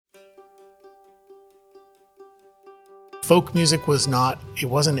folk music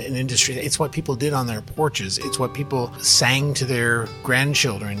wasn't an industry. It's what people did on their porches. It's what people sang to their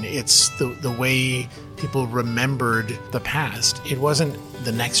grandchildren. It's the way people remembered the past. It wasn't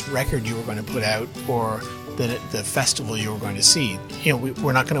the next record you were going to put out or the festival you were going to see.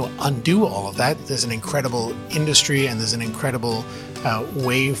 We're not going to undo all of that. There's an incredible industry and there's an incredible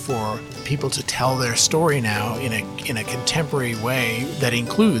way for people to tell their story now in a contemporary way that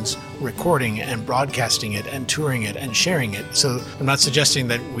includes recording and broadcasting it and touring it and sharing it. So I'm not suggesting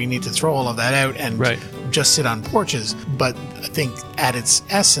that we need to throw all of that out and just sit on porches, but I think at its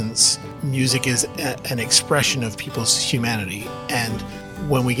essence, music is an expression of people's humanity. And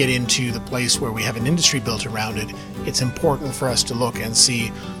when we get into the place where we have an industry built around it, it's important for us to look and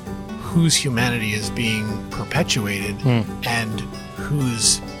see whose humanity is being perpetuated and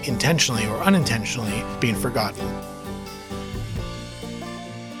who's intentionally or unintentionally being forgotten.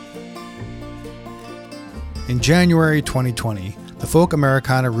 In January 2020, the Folk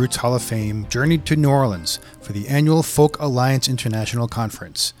Americana Roots Hall of Fame journeyed to New Orleans for the annual Folk Alliance International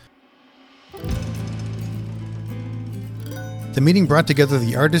Conference. The meeting brought together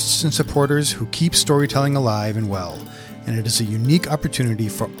the artists and supporters who keep storytelling alive and well, and it is a unique opportunity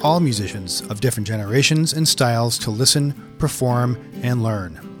for all musicians of different generations and styles to listen, perform, and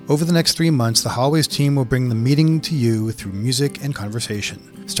learn. Over the next 3 months, the Hallways team will bring the meeting to you through music and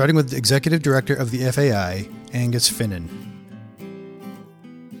conversation, starting with the Executive Director of the FAI, Angus Finnan.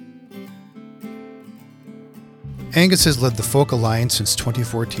 Angus has led the Folk Alliance since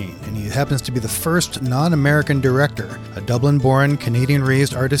 2014, and he happens to be the first non-American director, a Dublin-born,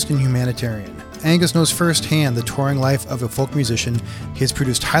 Canadian-raised artist and humanitarian. Angus knows firsthand the touring life of a folk musician. He has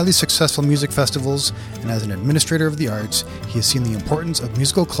produced highly successful music festivals, and as an administrator of the arts, he has seen the importance of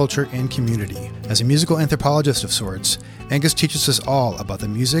musical culture and community. As a musical anthropologist of sorts, Angus teaches us all about the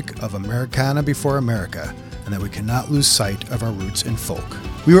music of Americana before America, and that we cannot lose sight of our roots in folk.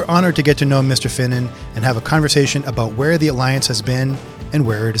 We were honored to get to know Mr. Finnan and have a conversation about where the Alliance has been and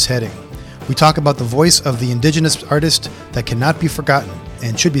where it is heading. We talk about the voice of the Indigenous artist that cannot be forgotten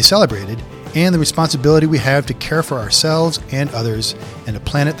and should be celebrated, and the responsibility we have to care for ourselves and others and a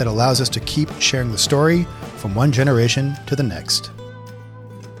planet that allows us to keep sharing the story from one generation to the next.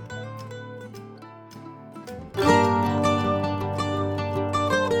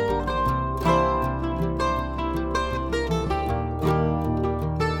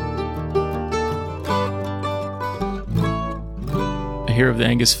 I hear of the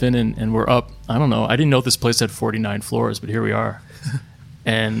Angus Finnan, and we're up, I don't know, I didn't know this place had 49 floors, but here we are.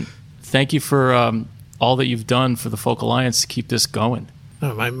 And thank you for all that you've done for the Folk Alliance to keep this going.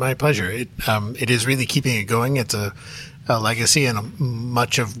 No, my pleasure. It is really keeping it going. It's a legacy, and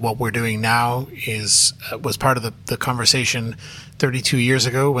much of what we're doing now was part of the conversation 32 years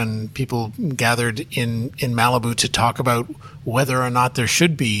ago when people gathered in Malibu to talk about whether or not there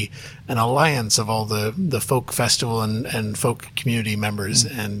should be an alliance of all the folk festival and folk community members,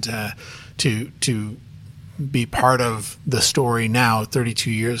 and to be part of the story now 32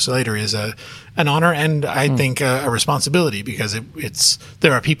 years later is an honor and I think a responsibility, because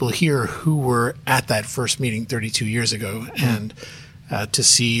there are people here who were at that first meeting 32 years ago, and to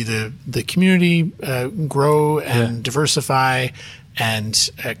see the community grow and diversify and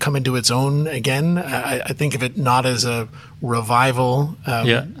come into its own again. I think of it not as a revival,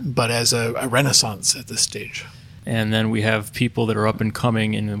 but as a renaissance at this stage. And then we have people that are up and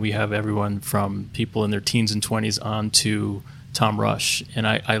coming, and we have everyone from people in their teens and 20s on to Tom Rush. And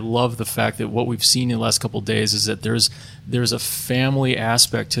I love the fact that what we've seen in the last couple of days is that there's a family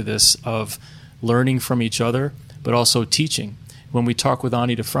aspect to this of learning from each other, but also teaching. When we talked with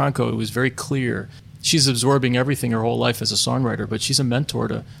Ani DeFranco, it was very clear. She's absorbing everything her whole life as a songwriter, but she's a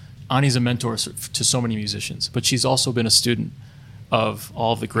mentor Ani's a mentor to so many musicians, but she's also been a student of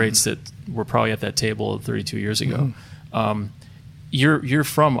all the greats that were probably at that table 32 years ago. You're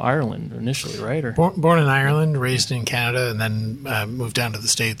from Ireland initially, right? Or? Born in Ireland, raised in Canada, and then moved down to the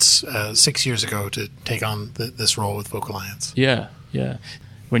States 6 years ago to take on this role with Folk Alliance. Yeah.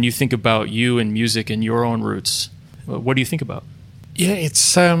 When you think about you and music and your own roots, what do you think about? Yeah,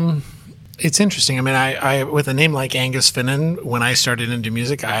 it's interesting. I mean, I with a name like Angus Finnan, when I started into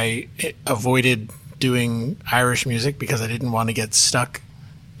music, I avoided doing Irish music because I didn't want to get stuck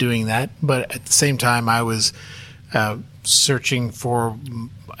doing that. But at the same time, I was searching for,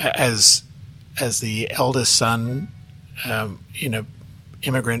 as the eldest son in a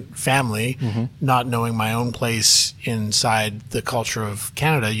immigrant family, not knowing my own place inside the culture of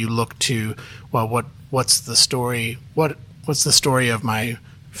Canada, you look to, well, what's the story? What's the story of my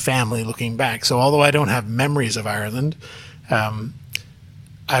family looking back? So although I don't have memories of Ireland,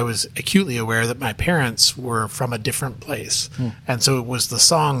 I was acutely aware that my parents were from a different place. And so it was the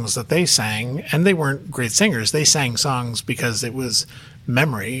songs that they sang, and they weren't great singers. They sang songs because it was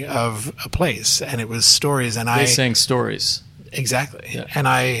memory of a place, and it was stories. And They sang stories. Exactly. Yeah. And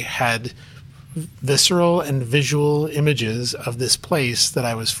I had visceral and visual images of this place that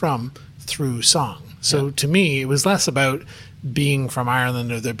I was from through song. So to me, it was less about being from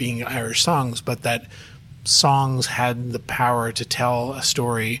Ireland or there being Irish songs, but that songs had the power to tell a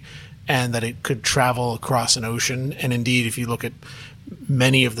story and that it could travel across an ocean. And indeed, if you look at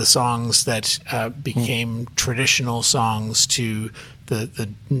many of the songs that became traditional songs to the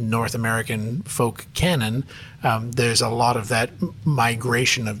North American folk canon, there's a lot of that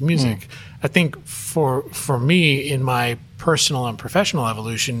migration of music. I think for me, in my personal and professional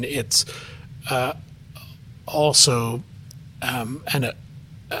evolution, it's also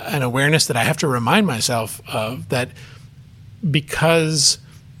an awareness that I have to remind myself of, that because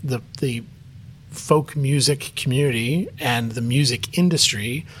the folk music community and the music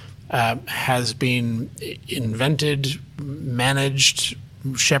industry has been invented, managed,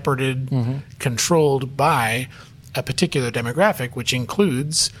 shepherded, controlled by a particular demographic, which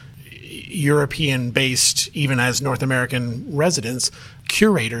includes European-based, even as North American residents,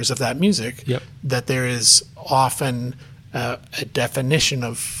 curators of that music, that there is often a definition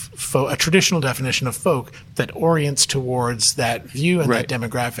of a traditional definition of folk that orients towards that view and that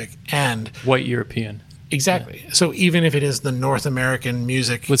demographic. And white European. Exactly. Yeah. So even if it is the North American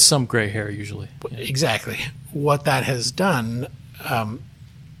music, with some gray hair usually. Exactly. What that has done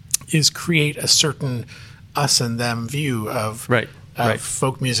is create a certain us and them view of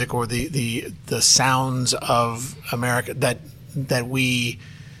folk music, or the sounds of America that we,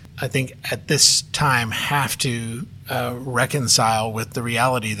 I think, at this time have to reconcile with the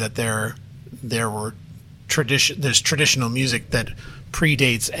reality that there's traditional music that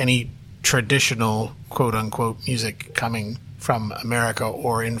predates any traditional quote unquote music coming from America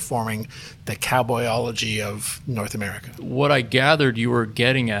or informing the cowboyology of North America. What I gathered you were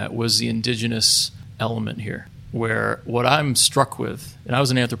getting at was the indigenous element here, where what I'm struck with, and I was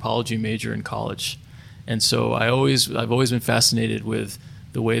an anthropology major in college, and so I've always been fascinated with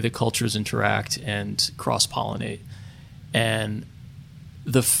the way the cultures interact and cross-pollinate. And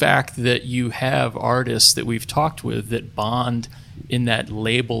the fact that you have artists that we've talked with that bond in that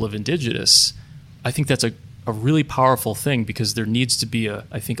label of indigenous, I think that's a really powerful thing, because there needs to be a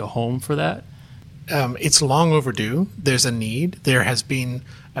home for that. It's long overdue. There's a need. There has been,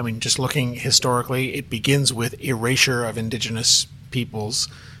 just looking historically, it begins with erasure of indigenous peoples,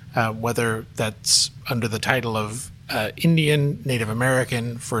 whether that's under the title of Indian, Native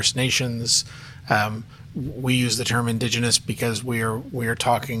American, First Nations. We use the term indigenous because we are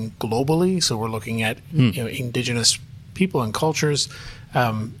talking globally, so we're looking at indigenous people and cultures,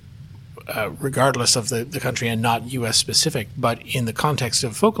 regardless of the country, and not U.S. specific. But in the context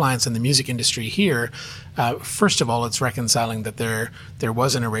of Folklines and the music industry here, first of all, it's reconciling that there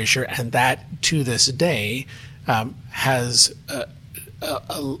was an erasure, and that to this day has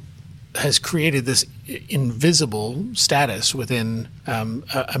created this invisible status within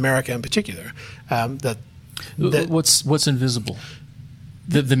America in particular. What's invisible?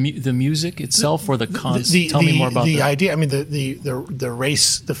 The music itself, or the tell me more about the that. idea. The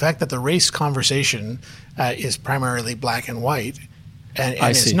race, the fact that the race conversation is primarily black and white, and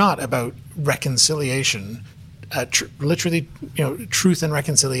it's not about reconciliation. Literally, truth and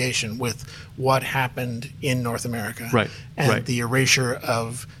reconciliation with what happened in North America, and the erasure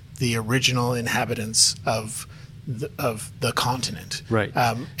of the original inhabitants of the continent.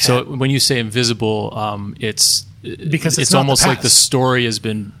 So when you say invisible, it's because it's almost like the story has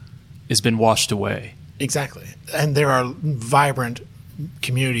been washed away. Exactly. And there are vibrant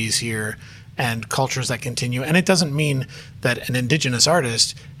communities here and cultures that continue. And it doesn't mean that an indigenous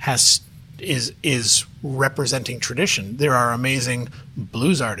artist is representing tradition. There are amazing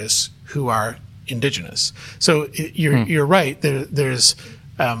blues artists who are indigenous. So you're right. There is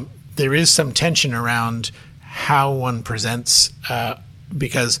some tension around how one presents,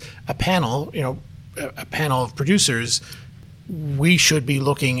 because a panel of producers, we should be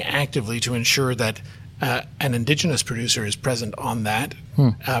looking actively to ensure that an indigenous producer is present on that,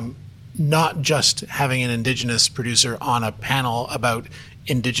 not just having an indigenous producer on a panel about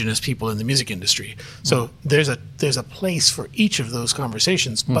indigenous people in the music industry. So there's a place for each of those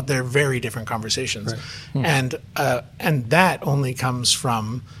conversations, but they're very different conversations, and that only comes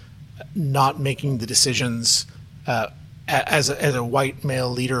from not making the decisions as a white male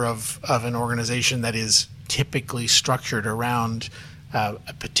leader of an organization that is typically structured around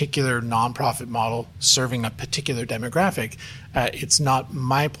a particular nonprofit model serving a particular demographic. It's not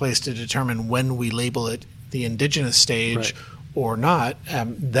my place to determine when we label it the Indigenous stage Right. or not.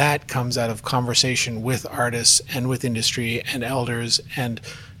 That comes out of conversation with artists and with industry and elders and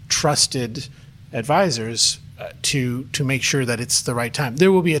trusted advisors to make sure that it's the right time.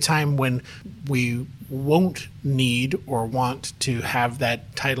 There will be a time when we won't need or want to have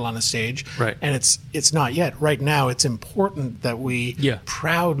that title on a stage, Right. and it's not yet. Right now, it's important that we Yeah.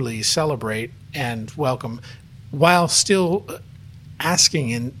 proudly celebrate and welcome, while still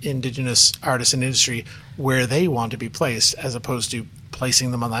asking Indigenous artists and industry where they want to be placed, as opposed to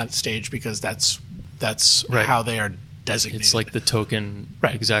placing them on that stage because that's Right. how they are designated. It's like the token.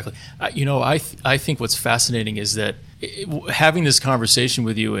 Right. Exactly. I think what's fascinating is that having this conversation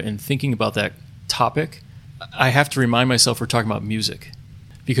with you and thinking about that topic, I have to remind myself we're talking about music,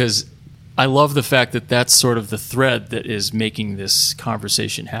 because I love the fact that that's sort of the thread that is making this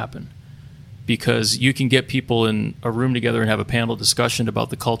conversation happen. Because you can get people in a room together and have a panel discussion about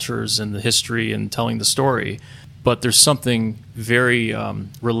the cultures and the history and telling the story, but there's something very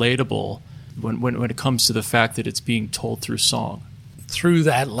relatable when it comes to the fact that it's being told through song. Through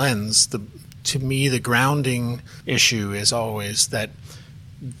that lens, to me, the grounding issue is always that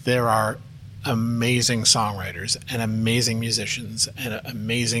there are amazing songwriters and amazing musicians and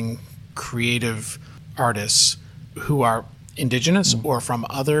amazing creative artists who are Indigenous or from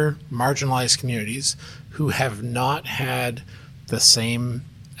other marginalized communities who have not had the same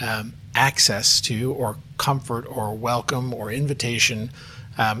access to or comfort or welcome or invitation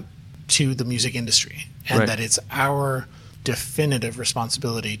to the music industry, and Right. that it's our definitive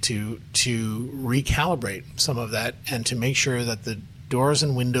responsibility to recalibrate some of that and to make sure that the doors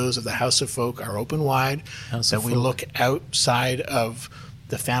and windows of the House of Folk are open wide, House that of we Folk. look outside of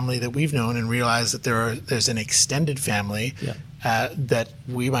the family that we've known and realize that there's an extended family, Yeah. that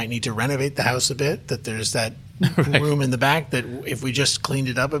we might need to renovate the house a bit, that there's that Right. room in the back that if we just cleaned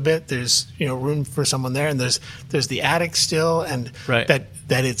it up a bit, there's room for someone there, and there's the attic still, and Right. that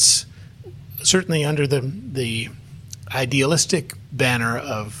it's certainly under the idealistic banner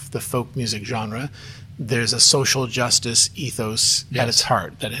of the folk music genre. There's a social justice ethos at Yes. its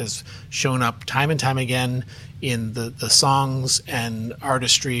heart that has shown up time and time again in the songs and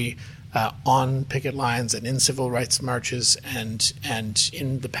artistry on picket lines and in civil rights marches and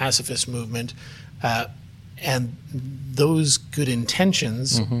in the pacifist movement. And those good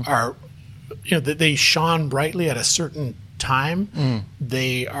intentions are, they shone brightly at a certain time.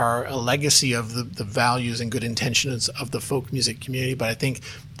 They are a legacy of the values and good intentions of the folk music community. But I think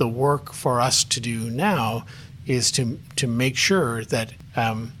the work for us to do now is to make sure that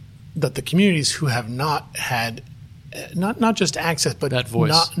that the communities who have not had not just access, but That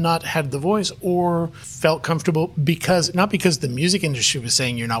voice. not had the voice or felt comfortable not because the music industry was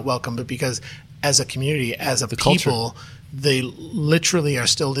saying you're not welcome, but because as a community, as a people, they literally are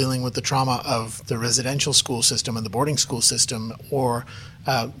still dealing with the trauma of the residential school system and the boarding school system, or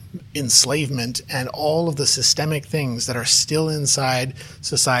enslavement and all of the systemic things that are still inside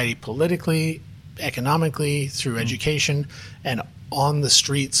society politically, economically, through education, and on the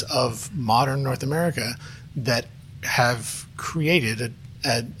streets of modern North America that have created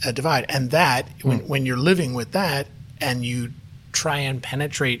a divide. And that, when you're living with that and you try and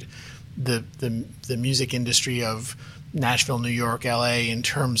penetrate the music industry of Nashville, New York, LA, in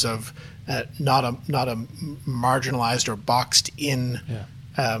terms of not a marginalized or boxed in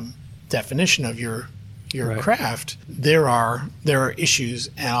definition of your Right. craft, there are issues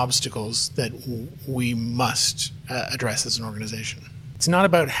and obstacles that we must address as an organization. It's not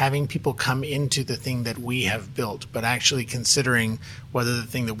about having people come into the thing that we have built, but actually considering whether the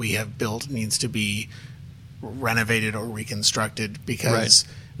thing that we have built needs to be renovated or reconstructed, because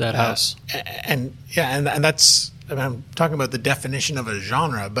That house. and that's, I mean, I'm talking about the definition of a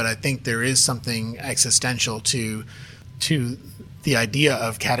genre, but I think there is something existential to the idea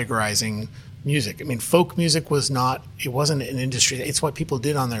of categorizing music. I mean, folk music wasn't an industry. It's what people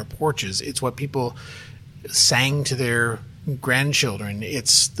did on their porches. It's what people sang to their grandchildren.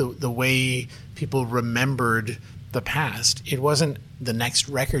 It's the way people remembered the past. It wasn't the next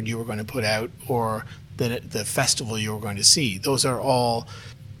record you were going to put out or the festival you were going to see. Those are all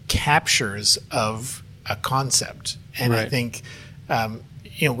captures of a concept. And I Right. think,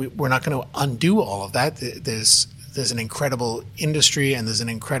 we're not going to undo all of that. There's an incredible industry, and there's an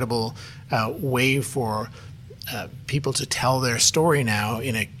incredible way for people to tell their story now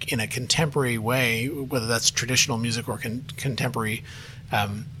in a contemporary way, whether that's traditional music or contemporary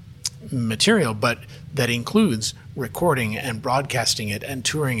material, but that includes recording and broadcasting it and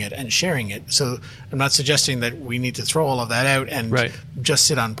touring it and sharing it. So I'm not suggesting that we need to throw all of that out and just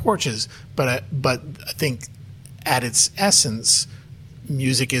sit on porches, but I think at its essence,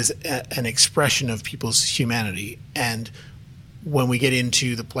 music is an expression of people's humanity. And when we get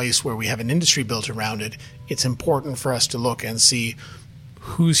into the place where we have an industry built around it, it's important for us to look and see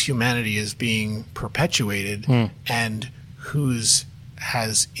whose humanity is being perpetuated and whose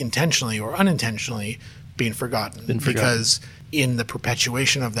has intentionally or unintentionally been forgotten. Because in the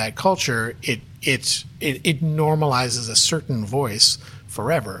perpetuation of that culture, it normalizes a certain voice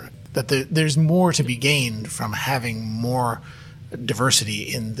forever. That there's more to be gained from having more diversity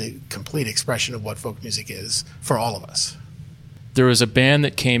in the complete expression of what folk music is for all of us. There was a band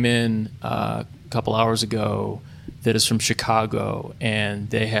that came in a couple hours ago that is from Chicago, and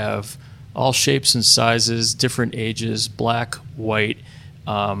they have all shapes and sizes, different ages, black, white,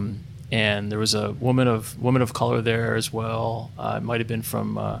 and there was a woman of color there as well. It might have been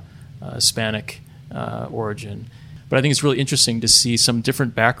from Hispanic origin. But I think it's really interesting to see some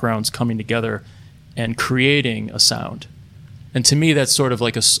different backgrounds coming together and creating a sound. And to me, that's sort of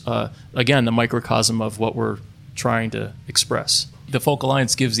like again, the microcosm of what we're trying to express. The Folk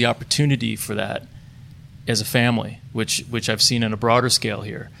Alliance gives the opportunity for that as a family, which I've seen on a broader scale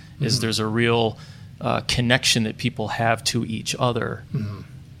here, is there's a real connection that people have to each other,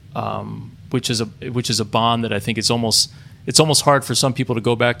 which is a bond that I think it's almost hard for some people to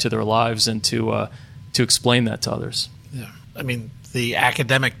go back to their lives and to explain that to others. Yeah, I mean, the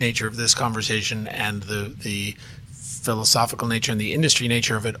academic nature of this conversation and the philosophical nature and the industry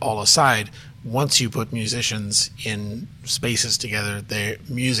nature of it all aside, once you put musicians in spaces together, their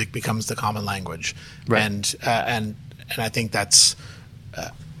music becomes the common language. Right. And I think that's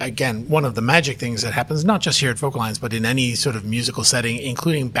again one of the magic things that happens not just here at Folk Alliance, but in any sort of musical setting,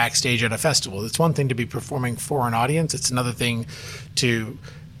 including backstage at a festival. It's one thing to be performing for an audience. It's another thing to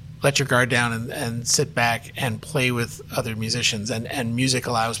let your guard down and sit back and play with other musicians. And music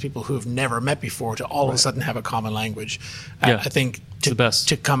allows people who have never met before to all of a sudden have a common language. I think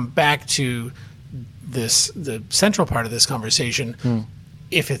to come back to the central part of this conversation,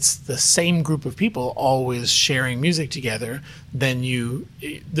 if it's the same group of people always sharing music together, then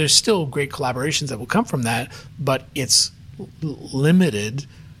there's still great collaborations that will come from that, but it's limited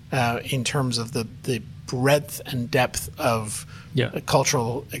in terms of the breadth and depth of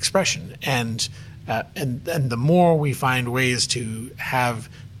cultural expression, and the more we find ways to have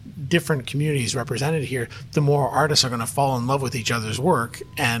different communities represented here, the more artists are going to fall in love with each other's work,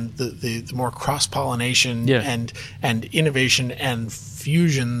 and the more cross-pollination and innovation and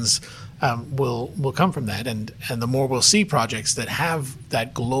fusions will come from that, and the more we'll see projects that have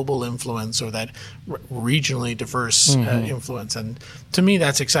that global influence or that regionally diverse influence. And to me,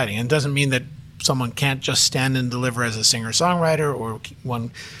 that's exciting. And it doesn't mean that someone can't just stand and deliver as a singer-songwriter, or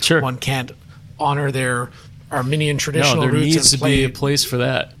one can't honor their Armenian traditional roots. No, there needs to be a place for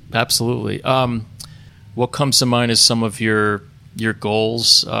that. Absolutely. What comes to mind is some of your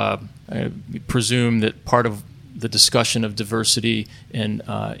goals. I presume that part of the discussion of diversity and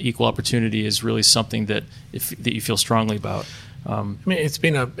equal opportunity is really something that you feel strongly about. I mean, it's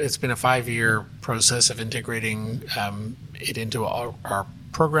been a 5-year process of integrating it into our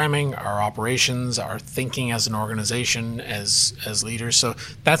programming, our operations, our thinking as an organization, as leaders. So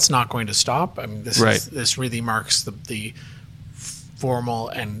that's not going to stop. I mean, this really marks the formal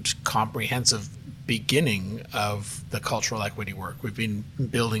and comprehensive beginning of the cultural equity work. We've been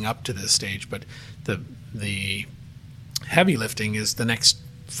building up to this stage, but the heavy lifting is the next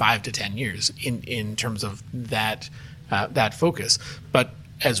 5 to 10 years in terms of that focus. But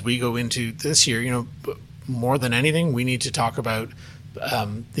as we go into this year, more than anything, we need to talk about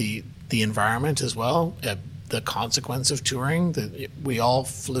the environment as well, the consequence of touring. We all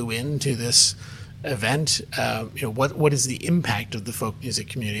flew into this event. What is the impact of the folk music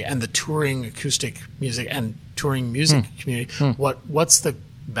community and the touring acoustic music and touring music community? What's the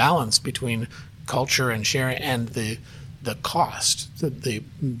balance between culture and sharing and the cost, the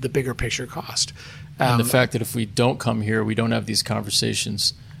bigger picture cost? And the fact that if we don't come here, we don't have these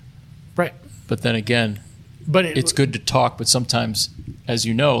conversations. Right. But then again, it's good to talk, but sometimes, as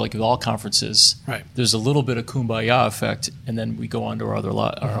you know, like with all conferences, there's a little bit of kumbaya effect, and then we go on to our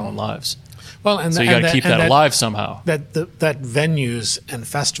own lives. Well, so you got to keep that alive somehow. That venues and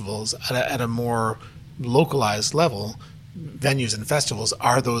festivals at a more localized level, venues and festivals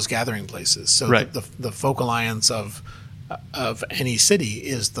are those gathering places. So the Folk Alliance of of any city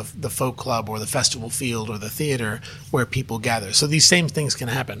is the folk club or the festival field or the theater where people gather. So these same things can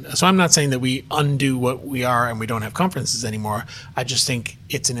happen. So I'm not saying that we undo what we are and we don't have conferences anymore. I just think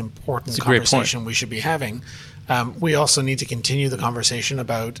it's an important conversation we should be having. We also need to continue the conversation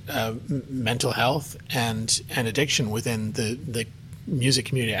about mental health and addiction within the music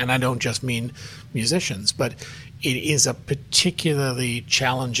community. And I don't just mean musicians, but it is a particularly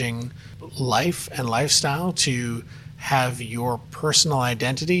challenging life and lifestyle to have your personal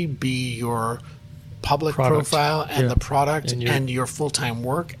identity be your public profile and the product and your full-time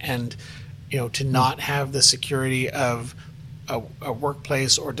work, and to not have the security of a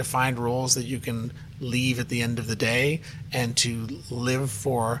workplace or defined roles that you can leave at the end of the day, and to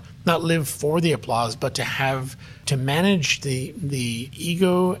not live for the applause, but to manage the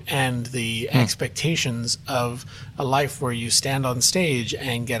ego and the expectations of a life where you stand on stage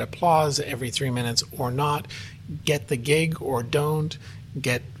and get applause every 3 minutes or not, get the gig or don't,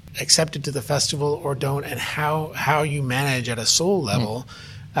 get accepted to the festival or don't, and how you manage at a soul level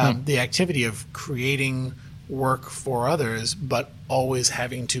the activity of creating work for others, but always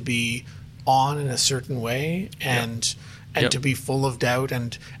having to be on in a certain way and to be full of doubt,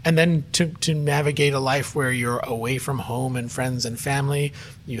 and then to navigate a life where you're away from home and friends and family,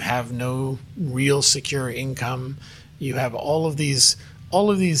 you have no real secure income, you have all of these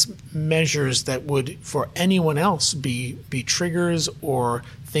measures that would for anyone else be triggers or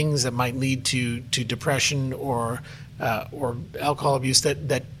things that might lead to depression or alcohol abuse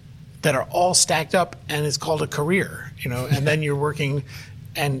that are all stacked up, and it's called a career, and then you're working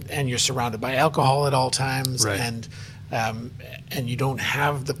and you're surrounded by alcohol at all times, right. And you don't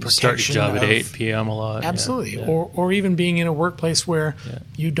have the protection. You start your job at 8 p.m. a lot. Absolutely. Yeah. Or even being in a workplace where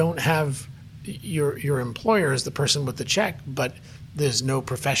you don't have your employer is the person with the check, but there's no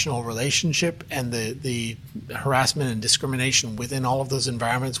professional relationship, and the harassment and discrimination within all of those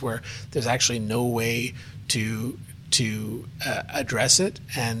environments where there's actually no way to address it.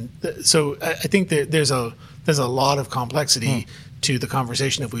 And so I think that there's a lot of complexity to the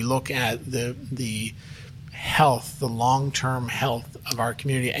conversation if we look at the health, the long-term health of our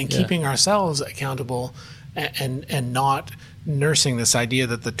community, and keeping ourselves accountable, and not nursing this idea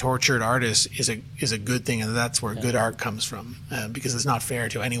that the tortured artist is a good thing, and that's where good art comes from, because it's not fair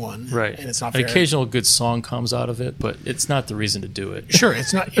to anyone, right? And it's not fair. An occasional good song comes out of it, but it's not the reason to do it. Sure,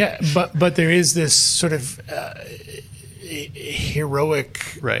 it's not. Yeah, but there is this sort of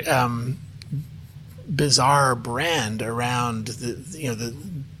heroic, right. Bizarre brand around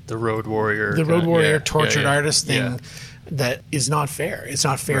the road warrior, tortured artist thing that is not fair. It's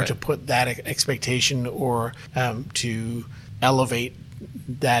not fair to put that expectation or to elevate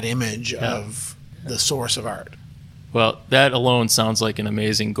that image of the source of art. Well, that alone sounds like an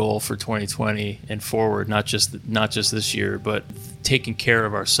amazing goal for 2020 and forward, not just this year, but taking care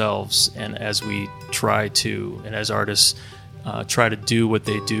of ourselves, and as we try to, and as artists try to do what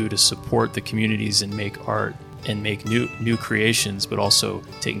they do to support the communities and make art and make new creations, but also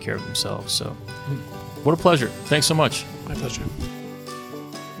taking care of themselves. So what a pleasure. Thanks so much. My pleasure.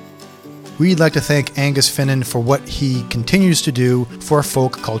 We'd like to thank Angus Finnan for what he continues to do for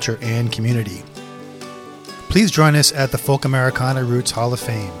folk culture and community. Please join us at the Folk Americana Roots Hall of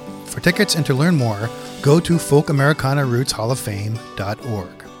Fame. For tickets and to learn more, go to folkamericanarootshallofFame.org.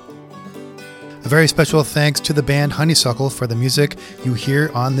 A very special thanks to the band Honeysuckle for the music you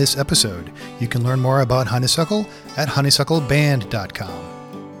hear on this episode. You can learn more about Honeysuckle at honeysuckleband.com.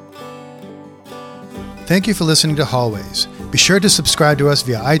 Thank you for listening to Hallways. Be sure to subscribe to us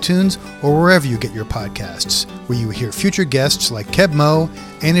via iTunes or wherever you get your podcasts, where you hear future guests like Keb Mo,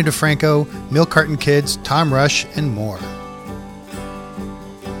 Annie DeFranco, Milk Carton Kids, Tom Rush, and more.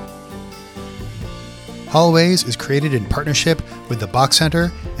 Hallways is created in partnership with the Bach Center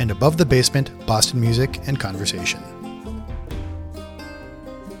and Above the Basement Boston Music and Conversation.